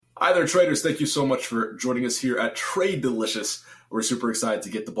Hi there, traders. Thank you so much for joining us here at Trade Delicious. We're super excited to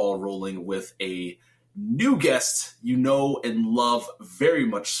get the ball rolling with a new guest you know and love very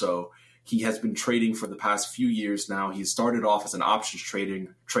much so. He has been trading for the past few years now. He started off as an options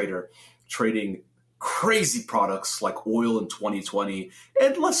trader, trading crazy products like oil in 2020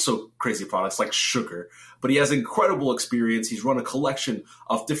 and less so crazy products like sugar. But he has incredible experience. He's run a collection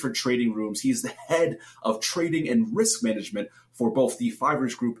of different trading rooms. He's the head of trading and risk management for both the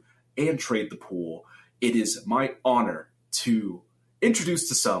Fivers Group and Trade the Pool. It is my honor to introduce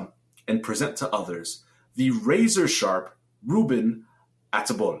to some and present to others the razor sharp Ruben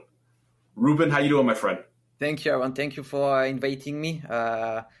Atebol. Ruben, how you doing, my friend? Thank you, Aaron. Thank you for inviting me.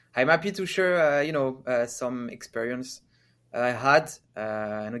 I'm happy to share, some experience I had,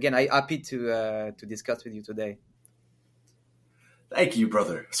 and again, I'm happy to discuss with you today. Thank you,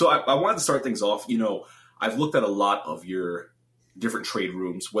 brother. So I wanted to start things off. I've looked at a lot of your different trade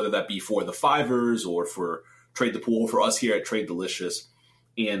rooms, whether that be for the Fivers or for Trade the Pool, for us here at Trade Delicious.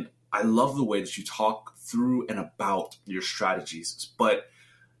 And I love the way that you talk through and about your strategies, but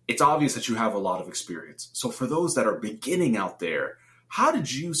it's obvious that you have a lot of experience. So for those that are beginning out there, how did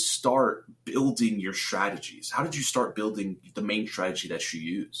you start building your strategies? How did you start building the main strategy that you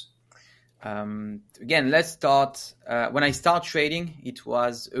use? Again, let's start. When I start trading, it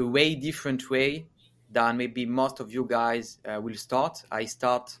was a way different way than maybe most of you guys will start. I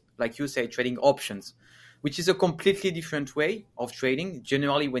start, like you say, trading options, which is a completely different way of trading.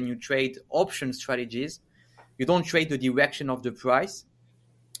 Generally, when you trade option strategies, you don't trade the direction of the price.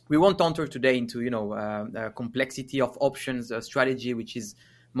 We won't enter today into complexity of options strategy, which is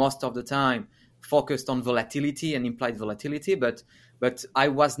most of the time focused on volatility and implied volatility. But I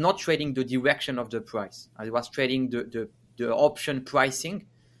was not trading the direction of the price. I was trading the option pricing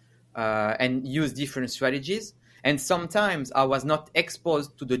and use different strategies. And sometimes I was not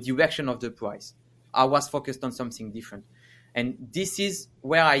exposed to the direction of the price. I was focused on something different. And this is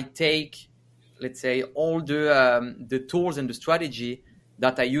where I take, let's say, all the tools and the strategy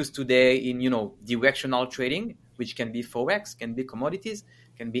that I use today in, directional trading, which can be Forex, can be commodities,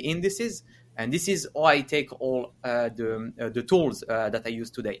 can be indices. And this is how I take all the tools that I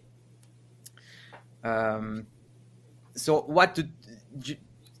use today.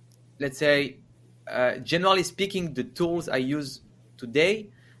 Let's say, generally speaking, the tools I use today,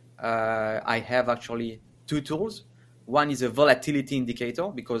 I have actually two tools. One is a volatility indicator,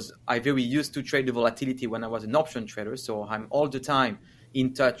 because I very used to trade the volatility when I was an option trader. So I'm all the time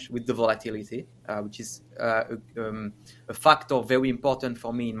in touch with the volatility, which is a factor very important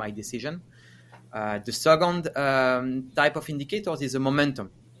for me in my decision. The second type of indicators is a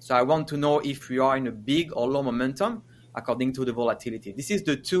momentum. So I want to know if we are in a big or low momentum according to the volatility. This is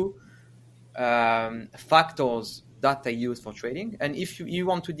the two factors that I use for trading. And if you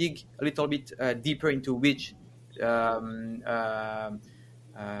want to dig a little bit deeper into which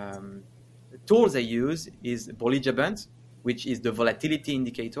tools I use, is Bollinger Band, which is the volatility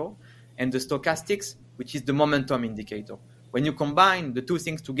indicator, and the stochastics, which is the momentum indicator. When you combine the two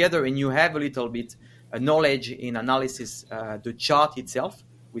things together and you have a little bit knowledge in analysis, the chart itself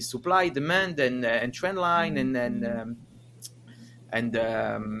with supply, demand, and trend line, and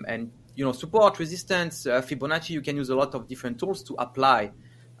support, resistance, Fibonacci, you can use a lot of different tools to apply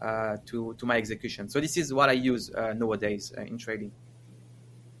to my execution. So this is what I use nowadays in trading.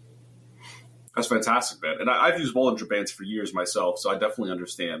 That's fantastic, man. And I've used Bollinger Bands for years myself, so I definitely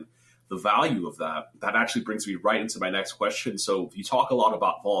understand the value of that. That actually brings me right into my next question. So you talk a lot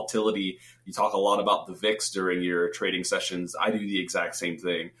about volatility. You talk a lot about the VIX during your trading sessions. I do the exact same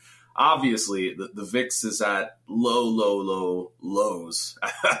thing. Obviously, the VIX is at low lows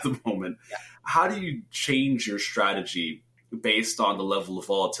at the moment. Yeah. How do you change your strategy based on the level of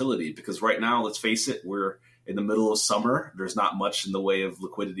volatility? Because right now, let's face it, we're in the middle of summer. There's not much in the way of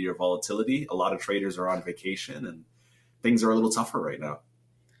liquidity or volatility. A lot of traders are on vacation and things are a little tougher right now.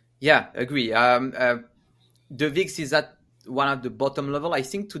 Yeah, agree. The VIX is at one of the bottom level. I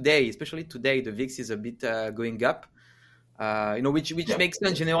think today, especially today, the VIX is a bit going up, which makes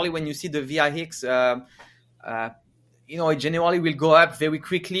sense. Generally, when you see the VIX, it generally will go up very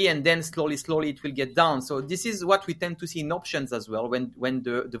quickly and then slowly it will get down. So this is what we tend to see in options as well. When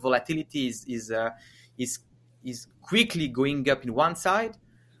the volatility is quickly going up in one side,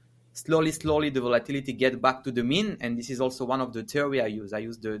 slowly the volatility gets back to the mean. And this is also one of the theory I use. I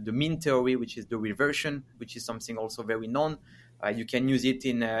use the mean theory, which is the reversion, which is something also very known. You can use it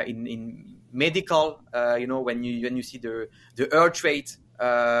in medical, when you see the heart rate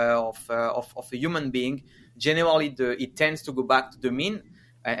of a human being. Generally, it tends to go back to the mean.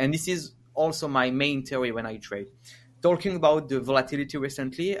 And this is also my main theory when I trade. talking about the volatility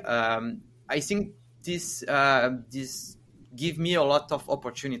recently, I think this give me a lot of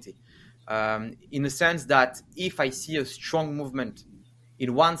opportunity, in the sense that if I see a strong movement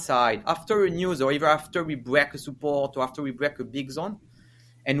in one side after a news, or even after we break a support, or after we break a big zone,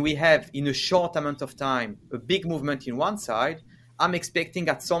 and we have in a short amount of time a big movement in one side, I'm expecting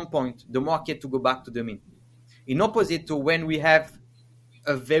at some point the market to go back to the mean. In opposite to when we have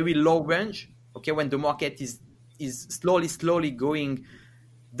a very low range, okay, when the market is slowly going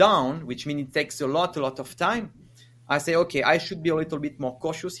down, which means it takes a lot of time, I say, okay, I should be a little bit more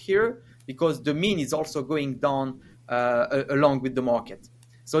cautious here because the mean is also going down along with the market.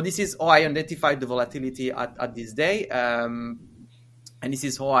 So this is how I identify the volatility at this day, and this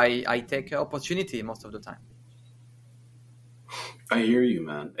is how I take opportunity most of the time. I hear you,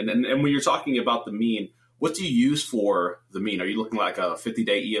 man. And when you're talking about the mean, what do you use for the mean? Are you looking like a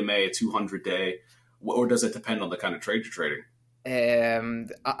 50-day EMA, a 200-day, or does it depend on the kind of trade you're trading?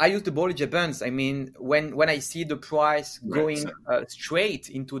 I use the Bollinger Bands. I mean, when I see the price going straight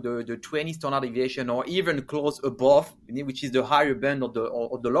into the 20 standard deviation, or even close above, which is the higher band or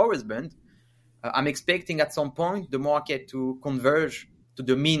the lowest band, I'm expecting at some point the market to converge to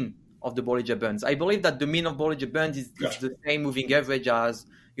the mean of the Bollinger Bands. I believe that the mean of Bollinger Bands is the same moving average as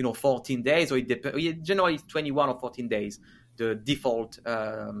 14 days, or generally it's 21 or 14 days, the default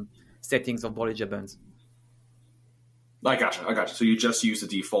settings of Bollinger Bands. I gotcha. So you just use the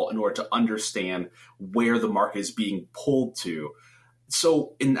default in order to understand where the market is being pulled to.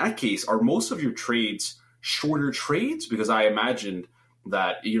 So in that case, are most of your trades shorter trades? Because I imagined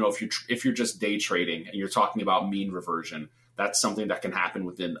that, if you're just day trading and you're talking about mean reversion, that's something that can happen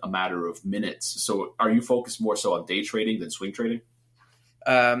within a matter of minutes. So are you focused more so on day trading than swing trading?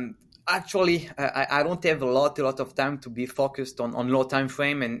 Actually, I don't have a lot of time to be focused on low time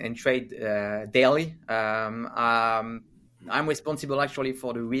frame and trade daily. I'm responsible actually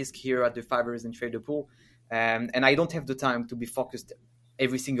for the risk here at the Fibers and Trader Pool, and I don't have the time to be focused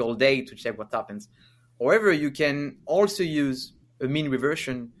every single day to check what happens. However, you can also use a mean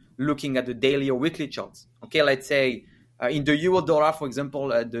reversion looking at the daily or weekly charts. Okay, let's say in the euro dollar, for example,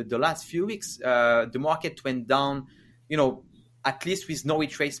 the last few weeks, the market went down, at least with no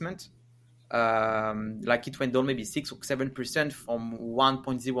retracement. Like it went down maybe 6 or 7% from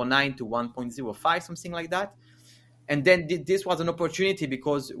 1.09 to 1.05, something like that. And then this was an opportunity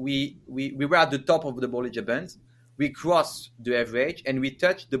because we were at the top of the Bollinger Bands. We crossed the average and we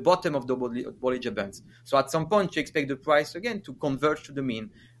touched the bottom of the Bollinger Bands. So at some point, you expect the price again to converge to the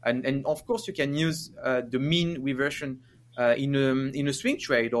mean. And of course, you can use the mean reversion in a swing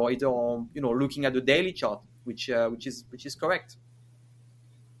trade, or looking at the daily chart, which is correct.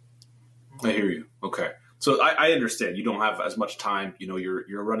 I hear you. Okay. So I understand you don't have as much time.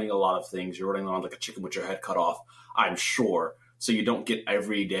 You're running a lot of things. You're running around like a chicken with your head cut off, I'm sure. So you don't get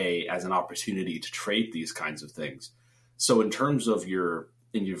every day as an opportunity to trade these kinds of things. So in terms of your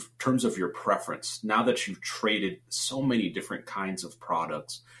preference, now that you've traded so many different kinds of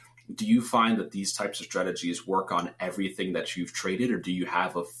products, do you find that these types of strategies work on everything that you've traded, or do you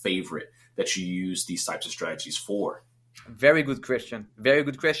have a favorite that you use these types of strategies for? Very good question,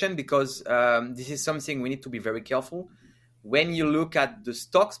 because this is something we need to be very careful. When you look at the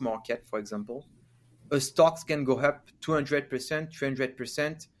stocks market, for example, stocks can go up 200%,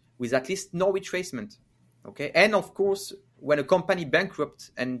 300% with at least no retracement. Okay, and of course, when a company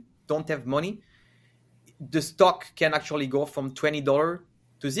bankrupt and don't have money, the stock can actually go from $20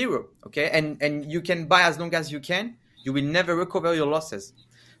 to zero. Okay, and you can buy as long as you can. You will never recover your losses.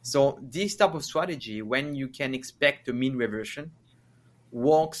 So this type of strategy, when you can expect a mean reversion,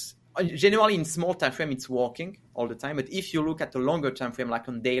 works. Generally, in small time frame, it's working all the time. But if you look at a longer time frame, like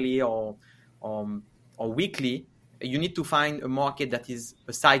on daily or weekly, you need to find a market that is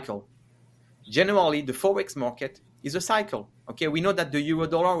a cycle. Generally, the Forex market is a cycle. Okay, we know that the euro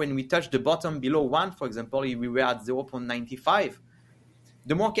dollar, when we touch the bottom below 1, for example, we were at 0.95.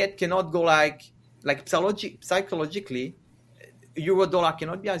 The market cannot go like psychologically. Euro dollar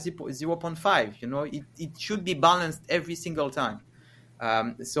cannot be at 0.5. It should be balanced every single time.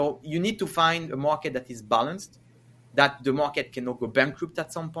 So you need to find a market that is balanced, that the market cannot go bankrupt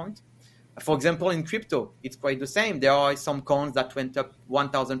at some point. For example, in crypto, it's quite the same. There are some coins that went up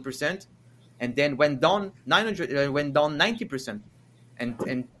 1,000% and then went down 90%.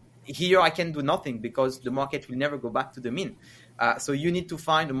 And here I can do nothing because the market will never go back to the mean. So you need to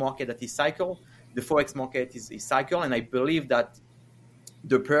find a market that is cycle. The Forex market is cycle, and I believe that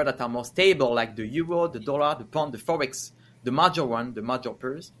the pairs that are more stable, like the euro, the dollar, the pound, the Forex, the major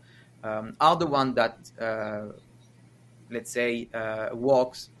pairs, are the one that,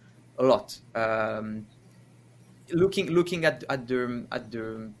 works a lot. looking at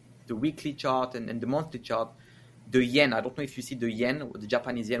the weekly chart and the monthly chart, the yen. I don't know if you see the yen, the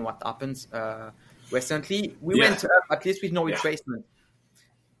Japanese yen. What happens recently? We went up, at least with no retracement.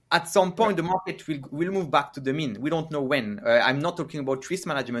 At some point, the market will move back to the mean. We don't know when. I'm not talking about risk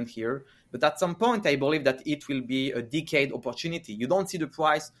management here, but at some point, I believe that it will be a decade opportunity. You don't see the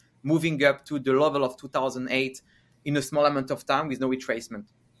price moving up to the level of 2008 in a small amount of time with no retracement.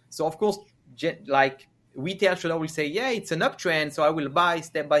 So, of course, like retail trader will say, yeah, it's an uptrend, so I will buy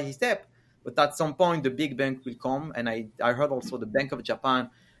step by step. But at some point, the big bank will come, and I heard also the Bank of Japan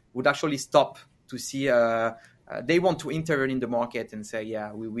would actually stop to see. They want to intervene in the market and say,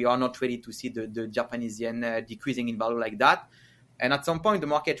 yeah, we are not ready to see the Japanese yen decreasing in value like that. And at some point, the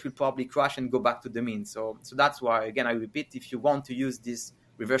market will probably crash and go back to the mean. So that's why, again, I repeat, if you want to use this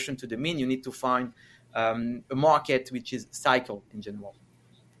reversion to the mean, you need to find a market which is cycle in general.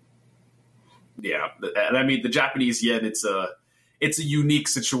 Yeah, and I mean, the Japanese yen, it's a unique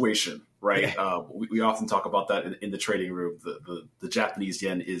situation, right? Yeah. We often talk about that in the trading room. The Japanese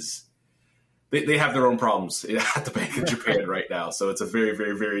yen is... They have their own problems at the Bank of Japan right now. So it's a very,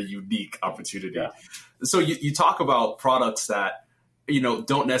 very, very unique opportunity. Yeah. So you talk about products that,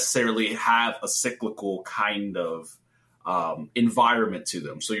 don't necessarily have a cyclical kind of environment to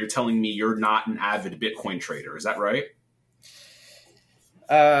them. So you're telling me you're not an avid Bitcoin trader. Is that right?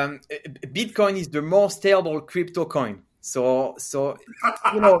 Bitcoin is the more stable crypto coin. So this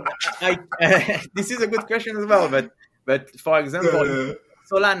is a good question as well. But for example...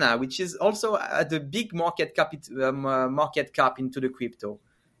 Solana, which is also at a big market cap into the crypto,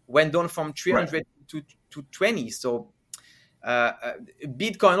 went down from 300 to 20. So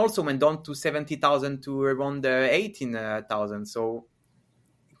Bitcoin also went down to 70,000 to around 18,000. So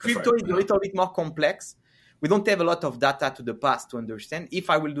crypto is a little bit more complex. We don't have a lot of data to the past to understand. If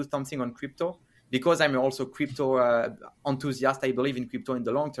I will do something on crypto, because I'm also crypto enthusiast, I believe in crypto in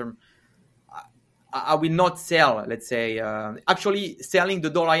the long term, I will not sell, let's say, actually selling the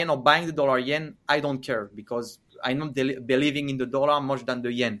dollar yen or buying the dollar yen, I don't care because I'm not believing in the dollar much than the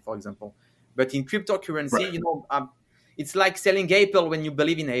yen, for example. But in cryptocurrency, it's like selling Apple when you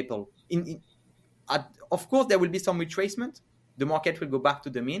believe in Apple. Of course, there will be some retracement. The market will go back to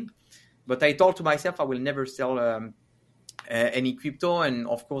the mean. But I told to myself I will never sell any crypto and,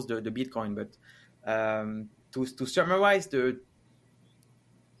 of course, the Bitcoin. But to summarize,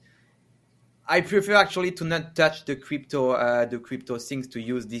 I prefer actually to not touch the crypto things to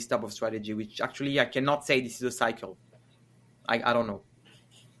use this type of strategy, which actually I cannot say this is a cycle. I don't know.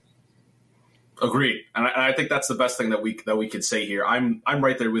 Agreed, and I think that's the best thing that we could say here. I'm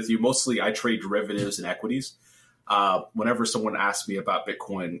right there with you. Mostly, I trade derivatives and equities. Whenever someone asks me about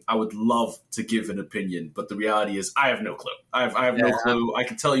Bitcoin, I would love to give an opinion, but the reality is I have no clue. I have no clue. I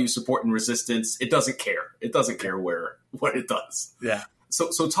can tell you support and resistance. It doesn't care. It doesn't care what it does. Yeah.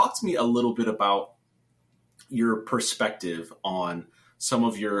 So talk to me a little bit about your perspective on some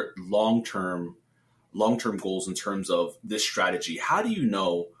of your long-term goals in terms of this strategy. How do you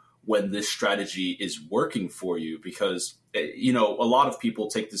know when this strategy is working for you? Because, a lot of people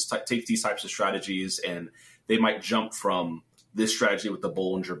take these types of strategies and they might jump from this strategy with the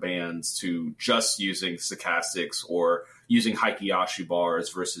Bollinger Bands to just using stochastics or using Heikiashi bars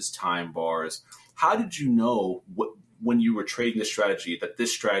versus time bars. How did you know when you were trading this strategy that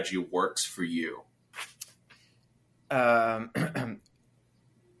this strategy works for you? Again,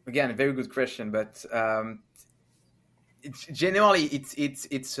 a very good question, but generally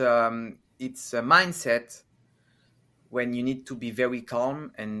it's a mindset when you need to be very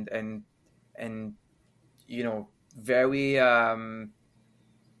calm and very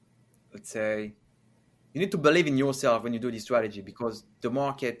let's say you need to believe in yourself when you do this strategy, because the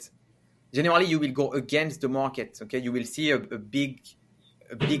market generally you will go against the market. Okay, you will see a big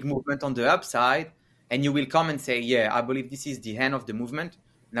movement on the upside, and you will come and say, yeah, I believe this is the end of the movement,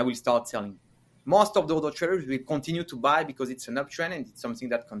 and I will start selling. Most of the other traders will continue to buy because it's an uptrend and it's something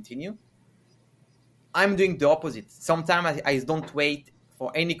that continue. I'm doing the opposite. Sometimes I don't wait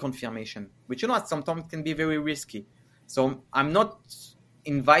for any confirmation, which sometimes can be very risky. So I'm not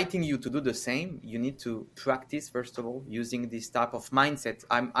inviting you to do the same. You need to practice, first of all, using this type of mindset.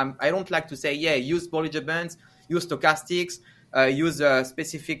 I don't like to say, yeah, use Bollinger Bands, use stochastics, use a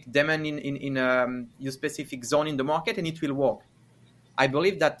specific demand in use specific zone in the market, and it will work. I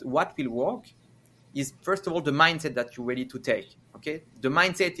believe that what will work is, first of all, the mindset that you're ready to take. Okay, the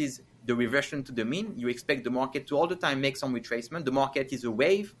mindset is the reversion to the mean. You expect the market to all the time make some retracement. The market is a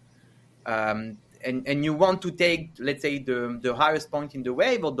wave, and you want to take, let's say, the highest point in the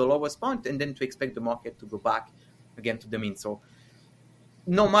wave or the lowest point, and then to expect the market to go back again to the mean. So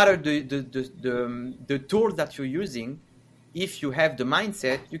no matter the tools that you're using, if you have the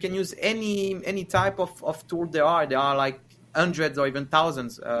mindset, you can use any type of tool there are. There are like hundreds or even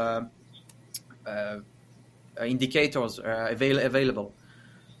thousands indicators available.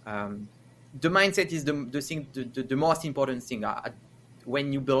 The mindset is the thing, the most important thing.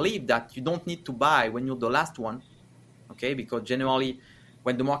 When you believe that you don't need to buy when you're the last one, okay? Because generally,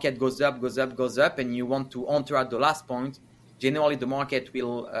 when the market goes up, and you want to enter at the last point, generally the market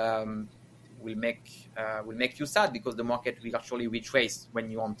will make you sad because the market will actually retrace when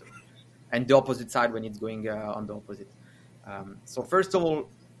you enter, and the opposite side when it's going on the opposite. So first of all,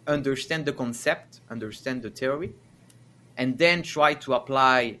 understand the concept, understand the theory, and then try to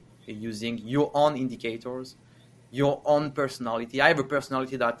apply using your own indicators, your own personality. I have a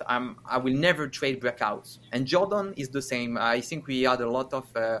personality that I will never trade breakouts, and Jordan is the same. I think we had a lot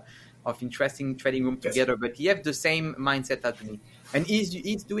of interesting trading room together, but he has the same mindset as me, and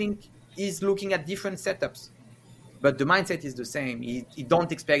he's looking at different setups, but the mindset is the same. He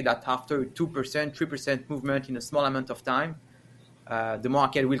don't expect that after 2%, 3% movement in a small amount of time, the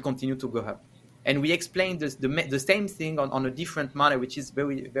market will continue to go up. And we explained the same thing on a different manner, which is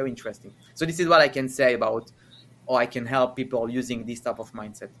very, very interesting. So this is what I can say about, or I can help people using this type of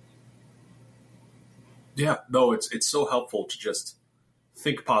mindset. Yeah, no, it's so helpful to just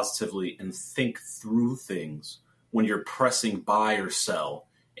think positively and think through things when you're pressing buy or sell,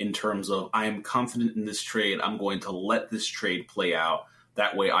 in terms of, I am confident in this trade, I'm going to let this trade play out.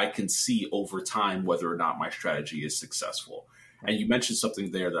 That way I can see over time whether or not my strategy is successful. And you mentioned something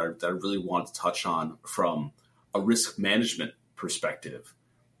there that I really want to touch on from a risk management perspective.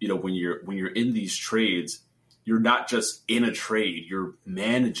 You know, when you're in these trades, you're not just in a trade, you're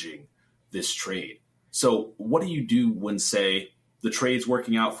managing this trade. So what do you do when, say, the trade's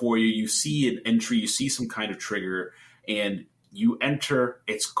working out for you, you see an entry, you see some kind of trigger, and you enter,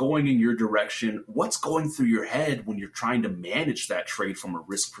 it's going in your direction. What's going through your head when you're trying to manage that trade from a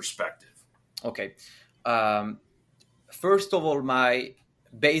risk perspective? Okay. First of all,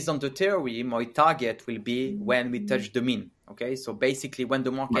 based on the theory, my target will be when we touch the mean. Okay, so basically when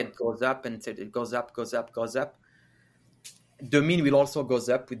the market goes up and it goes up, the mean will also goes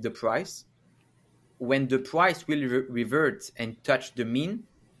up with the price. When the price will revert and touch the mean,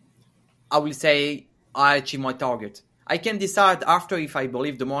 I will say I achieve my target. I can decide after if I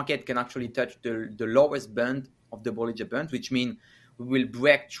believe the market can actually touch the lowest band of the Bollinger Band, which means we will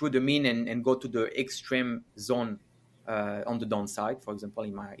break through the mean and go to the extreme zone on the downside, for example,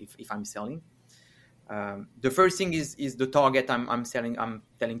 if I'm selling. The first thing is the target I'm selling. I'm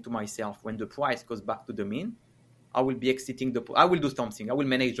telling to myself, when the price goes back to the mean, I will be exiting I will do something. I will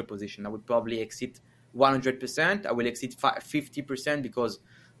manage the position. I will probably exit 100%. I will exit 50% because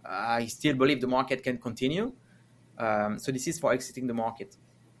I still believe the market can continue. So this is for exiting the market.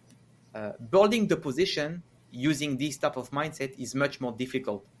 Building the position using this type of mindset is much more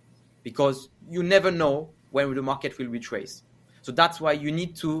difficult because you never know when the market will retrace. So that's why you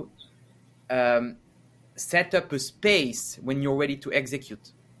need to set up a space when you're ready to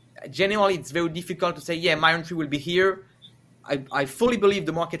execute. Generally, it's very difficult to say, yeah, my entry will be here. I fully believe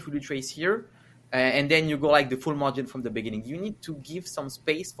the market will retrace here. And then you go like the full margin from the beginning. You need to give some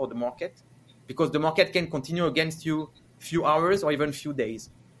space for the market because the market can continue against you few hours or even few days.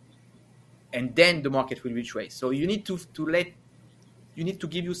 And then the market will retrace. So you need to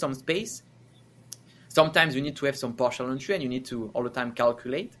give you some space. Sometimes you need to have some partial entry and you need to all the time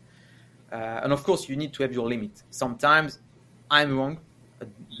calculate. And of course, you need to have your limit. Sometimes I'm wrong,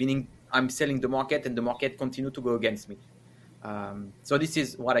 meaning I'm selling the market and the market continue to go against me. So this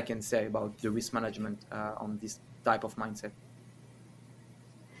is what I can say about the risk management on this type of mindset.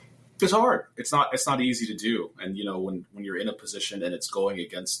 It's hard. It's not easy to do. And, you know, when you're in a position and it's going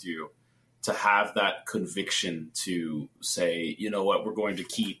against you, to have that conviction to say, you know what, we're going to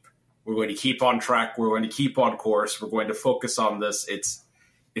keep on track. We're going to keep on course. We're going to focus on this.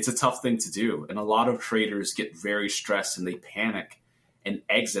 It's a tough thing to do. And a lot of traders get very stressed and they panic and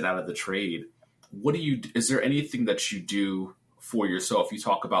exit out of the trade. Is there anything that you do for yourself? You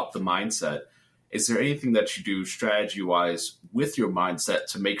talk about the mindset. Is there anything that you do strategy-wise with your mindset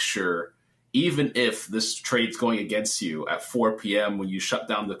to make sure, even if this trade's going against you at 4 p.m. when you shut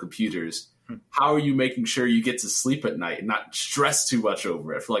down the computers, how are you making sure you get to sleep at night and not stress too much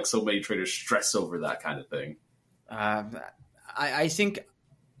over it? I feel like so many traders stress over that kind of thing. I think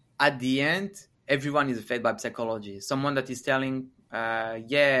at the end, everyone is affected by psychology. Someone that is telling, I'm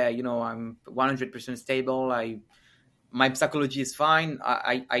 100% stable. My psychology is fine.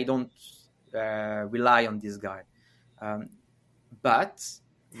 I don't rely on this guy. But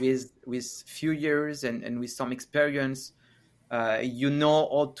with few years and with some experience, you know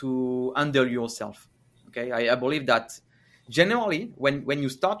how to handle yourself. Okay, I believe that generally when you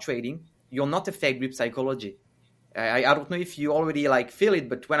start trading, you're not affected with psychology. I don't know if you already like feel it,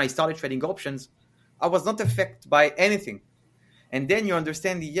 but when I started trading options, I was not affected by anything. And then you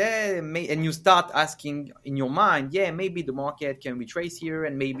understand, and you start asking in your mind, maybe the market can retrace here,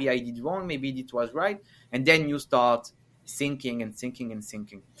 and maybe I did wrong, maybe it was right. And then you start thinking and thinking and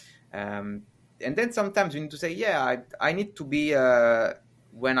thinking. And then sometimes you need to say, I need to be,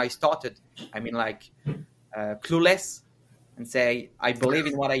 when I started, clueless and say, I believe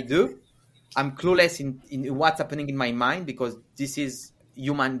in what I do. I'm clueless in what's happening in my mind because this is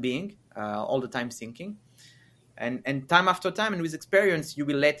human being all the time thinking. And time after time and with experience, you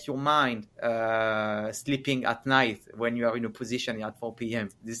will let your mind sleeping at night when you are in a position at 4 p.m.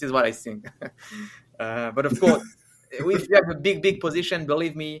 This is what I think. But of course, if you have a big position,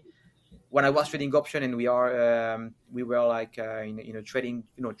 believe me, when I was trading option and we were like in a trading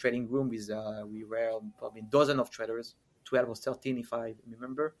room with we were probably a dozen of traders, 12 or 13 if I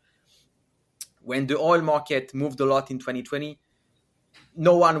remember. When the oil market moved a lot in 2020,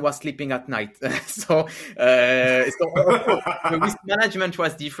 no one was sleeping at night. So the risk management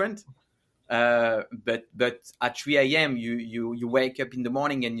was different. But at 3 a.m. you wake up in the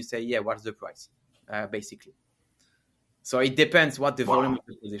morning and you say, what's the price? Basically. So it depends what the volume of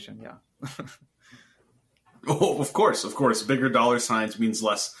the position. Yeah. Oh, of course. Bigger dollar signs means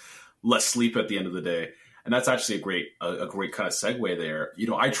less sleep at the end of the day. And that's actually a great kind of segue there.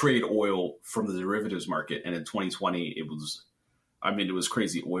 I trade oil from the derivatives market, and in 2020 it was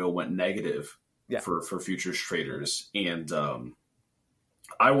crazy. Oil went negative for futures traders, and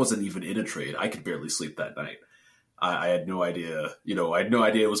I wasn't even in a trade. I could barely sleep that night. I had no idea. I had no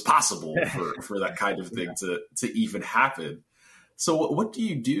idea it was possible for that kind of thing to even happen. So what do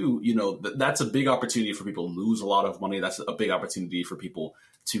you do? That's a big opportunity for people to lose a lot of money. That's a big opportunity for people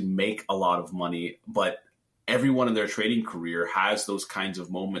to make a lot of money. But everyone in their trading career has those kinds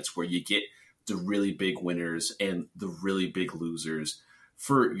of moments where you get the really big winners and the really big losers.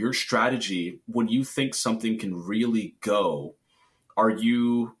 For your strategy, when you think something can really go, how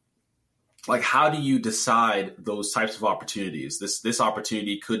do you decide those types of opportunities? This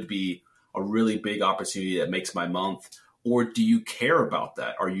opportunity could be a really big opportunity that makes my month, or do you care about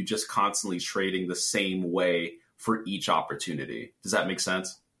that? Are you just constantly trading the same way for each opportunity? Does that make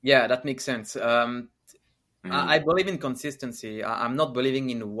sense? Yeah, that makes sense. I believe in consistency. I'm not believing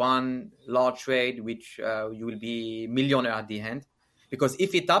in one large trade, which you will be millionaire at the end. Because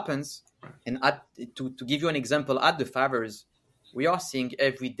if it happens, and to give you an example, at the Favors, we are seeing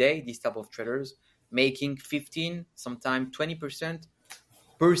every day this type of traders making 15, sometimes 20%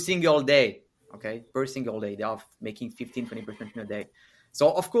 per single day. Okay, per single day. They are making 15, 20% in a day.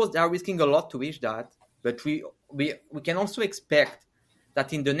 So, of course, they are risking a lot to reach that. But we can also expect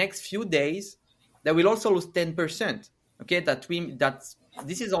that in the next few days, they will also lose 10%. Okay,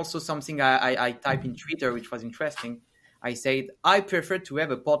 this is also something I typed in Twitter, which was interesting. I said, I prefer to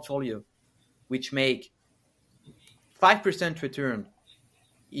have a portfolio which make 5% return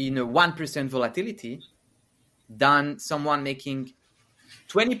in a 1% volatility than someone making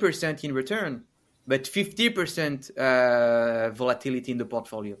 20% in return, but 50% volatility in the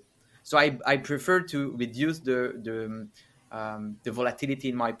portfolio. So I prefer to reduce the volatility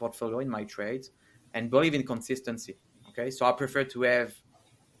in my portfolio, in my trades, and believe in consistency. Okay, so I prefer to have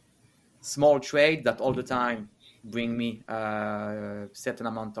small trade that all the time bring me a certain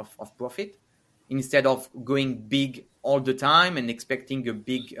amount of profit, instead of going big all the time and expecting a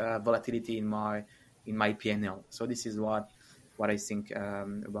big volatility in my P&L. So this is what I think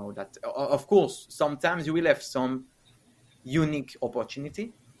about that. Of course, sometimes you will have some unique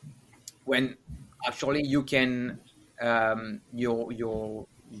opportunity when actually you can your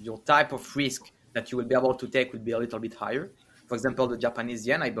type of risk that you will be able to take will be a little bit higher. For example, the Japanese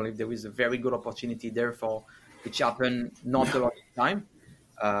yen, I believe there is a very good opportunity there for which happen not a lot of time.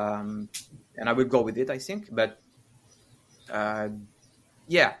 And I will go with it, I think. But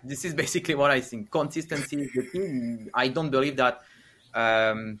this is basically what I think. Consistency is the key. I don't believe that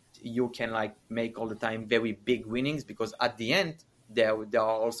you can make all the time very big winnings, because at the end there are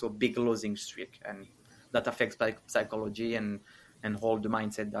also big losing streak, and that affects psychology and hold the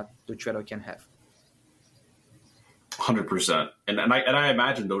mindset that the trader can have. 100%. And I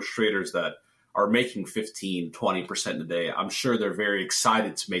imagine those traders that are making 15, 20% a day, I'm sure they're very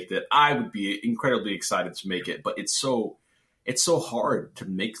excited to make that. I would be incredibly excited to make it, but it's so hard to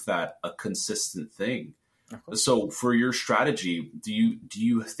make that a consistent thing. So for your strategy, do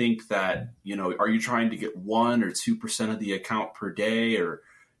you think that, are you trying to get 1 or 2% of the account per day, or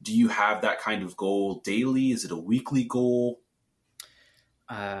do you have that kind of goal daily? Is it a weekly goal?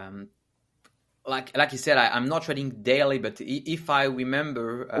 um, like you said, I'm not trading daily, but if I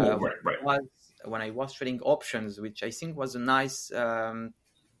remember, Right. when I was trading options, which I think was a nice, it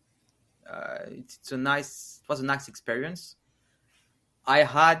was a nice experience. I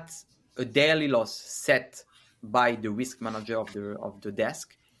had a daily loss set by the risk manager of the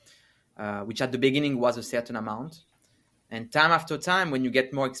desk, which at the beginning was a certain amount. And time after time, when you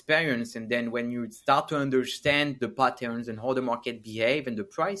get more experience, and then when you start to understand the patterns and how the market behave and the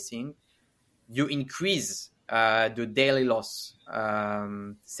pricing, you increase the daily loss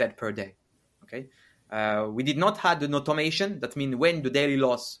set per day. Okay, we did not have an automation. That means when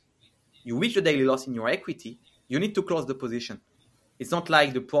you reach the daily loss in your equity, you need to close the position. It's not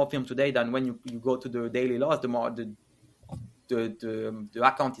like the pro firm today that when you go to the daily loss, the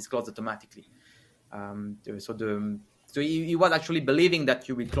account is closed automatically. So he was actually believing that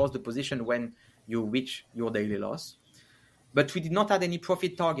you will close the position when you reach your daily loss. But we did not have any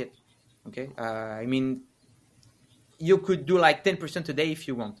profit target. Okay, I mean, you could do like 10% a day if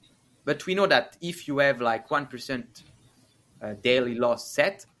you want. But we know that if you have like 1% daily loss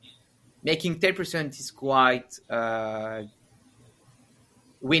set, making 10% is quite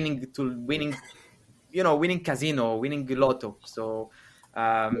winning casino, winning lotto. So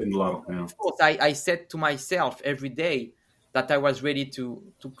of course, I said to myself every day that I was ready to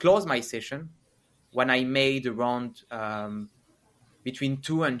close my session when I made around between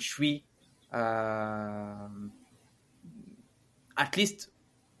 2 and 3, at least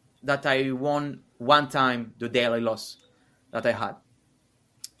that I won one time the daily loss that I had.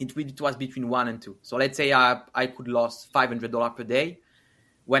 It was between 1 and 2. So let's say I could lose $500 per day.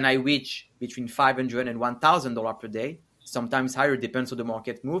 When I reach between $500 and $1,000 per day, sometimes higher, depends on the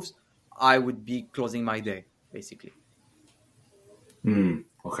market moves, I would be closing my day, basically.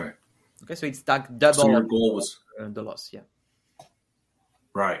 Okay, so it's like double. So your goal was the loss, yeah.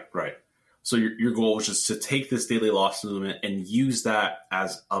 Right. So your goal was just to take this daily loss movement and use that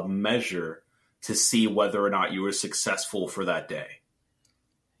as a measure to see whether or not you were successful for that day.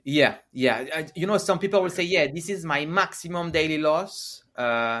 Yeah. Some people will say, yeah, this is my maximum daily loss.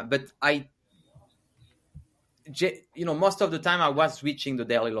 But most of the time I was reaching the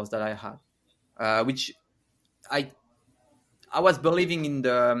daily loss that I had, which I was believing in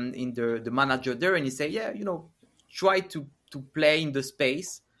the manager there, and he said, yeah, try to play in the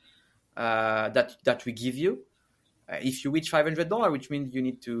space that we give you. If you reach $500, which means you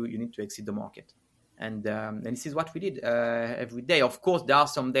need to exit the market. And this is what we did every day. Of course, there are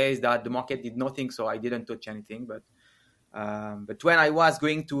some days that the market did nothing, so I didn't touch anything. But when I was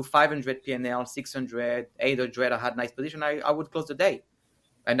going to 500 PNL, 600, 800, I had nice position, I would close the day.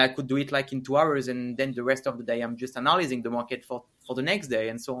 And I could do it like in 2 hours, and then the rest of the day I'm just analyzing the market for the next day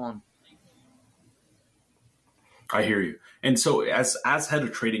and so on. I hear you. And so as head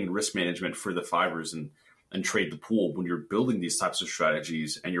of trading and risk management for the Fivers and Trade the Pool, when you're building these types of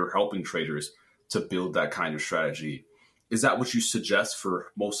strategies and you're helping traders to build that kind of strategy, is that what you suggest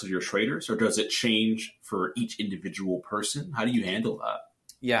for most of your traders, or does it change for each individual person? How do you handle that?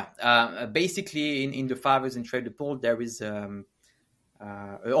 Yeah, basically in the Fivers and Trade the Pool, there is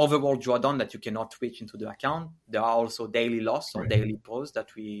overall drawdown that you cannot reach into the account. There are also daily loss or daily pause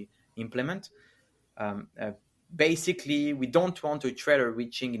that we implement. Basically, we don't want a trader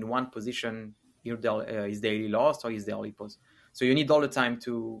reaching in one position his daily loss or his daily pause. So you need all the time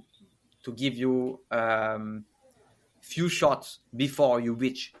to give you few shots before you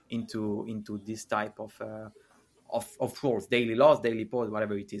reach into this type of rules, daily loss, daily pause,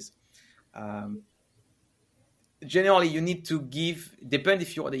 whatever it is. Generally, you need to give. Depend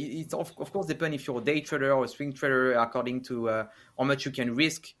if you're. It's of course depend if you're a day trader or a swing trader, according to how much you can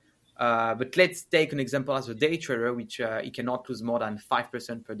risk. But let's take an example as a day trader, which he cannot lose more than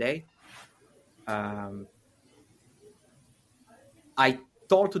 5% per day. I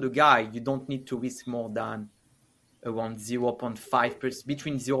told to the guy, you don't need to risk more than around 0.5%,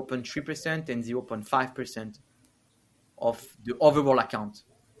 between 0.3% and 0.5% of the overall account.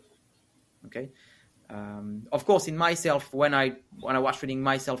 Okay. Of course, in myself, when I was trading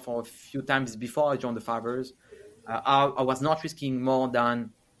myself for a few times before I joined the Fivers, I was not risking more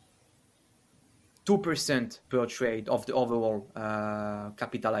than 2% per trade of the overall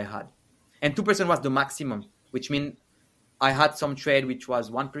capital I had. And 2% was the maximum, which means I had some trade which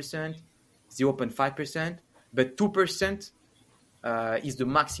was 1%, 0.5%, but 2% is the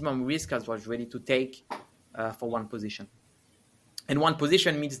maximum risk I was ready to take for one position. And one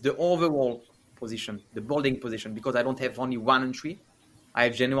position means the overall position, the building position, because I don't have only one entry. I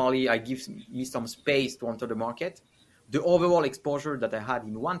give me some space to enter the market. The overall exposure that I had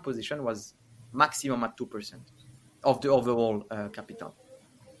in one position was maximum at 2% of the overall capital.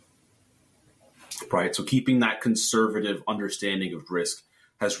 Right. So keeping that conservative understanding of risk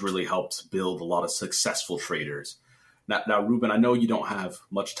has really helped build a lot of successful traders. Now, Ruben, I know you don't have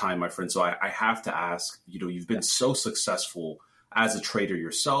much time, my friend, so I have to ask, you've been so successful as a trader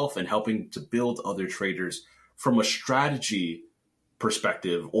yourself and helping to build other traders from a strategy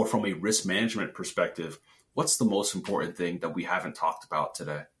perspective or from a risk management perspective. What's the most important thing that we haven't talked about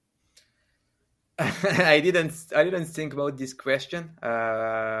today? I didn't think about this question.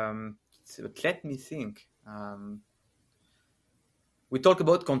 So let me think. We talk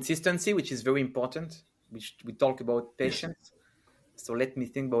about consistency, which is very important. We talk about patience. Yes. So let me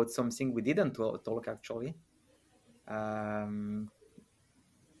think about something we didn't talk actually.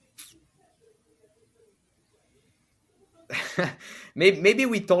 Maybe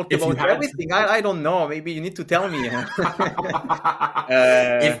we talked about everything. I don't know. Maybe you need to tell me.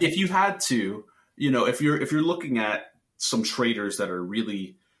 If you had to, if you're looking at some traders that are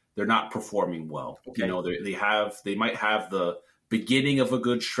really, they're not performing well. Okay. They might have the beginning of a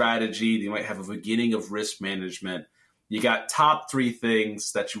good strategy. They might have a beginning of risk management. You got top 3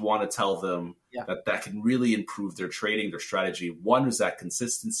 things that you want to tell them that can really improve their trading, their strategy. One is that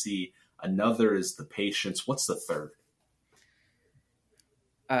consistency. Another is the patience. What's the third?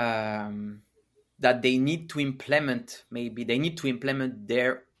 That they need to implement. Maybe they need to implement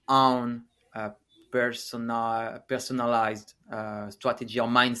their own personalized strategy or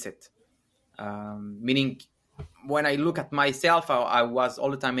mindset. Meaning, when I look at myself, I was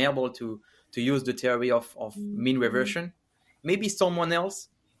all the time able to use the theory of mean reversion. Maybe someone else,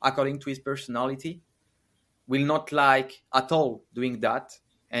 according to his personality, will not like at all doing that,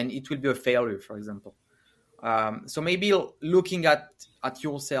 and it will be a failure, for example. So maybe looking at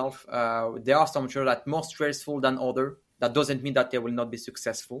yourself, there are some traders that are more stressful than others. That doesn't mean that they will not be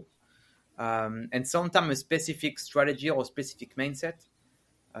successful. And sometimes a specific strategy or a specific mindset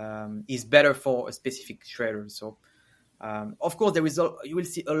is better for a specific trader. So, of course, you will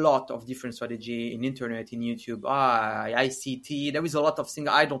see a lot of different strategy in internet, in YouTube, ICT. There is a lot of things.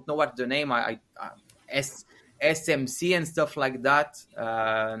 I don't know what the name, SMC and stuff like that,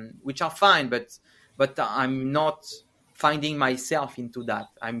 which are fine, but I'm not finding myself into that.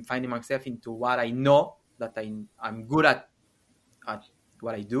 I'm finding myself into what I know, that I'm good at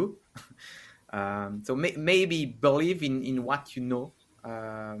what I do. So maybe believe in what you know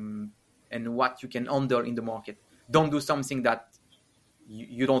and what you can handle in the market. Don't do something that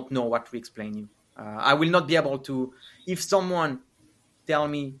you don't know what to explain you. I will not be able to, if someone tell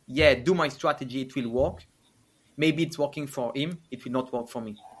me, do my strategy, it will work. Maybe it's working for him, it will not work for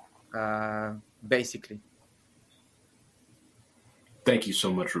me. Basically. Thank you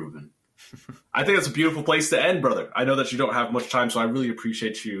so much, Ruben. I think that's a beautiful place to end, brother. I know that you don't have much time, so I really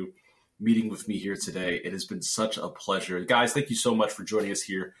appreciate you meeting with me here today. It has been such a pleasure. Guys, thank you so much for joining us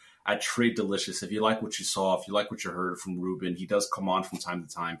here at Trade Delicious. If you like what you saw, if you like what you heard from Ruben, he does come on from time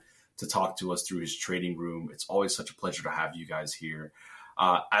to time to talk to us through his trading room. It's always such a pleasure to have you guys here.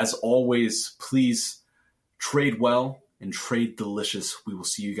 As always, please trade well and trade delicious. We will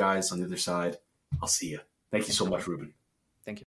see you guys on the other side. I'll see you. Thank you so much, Ruben.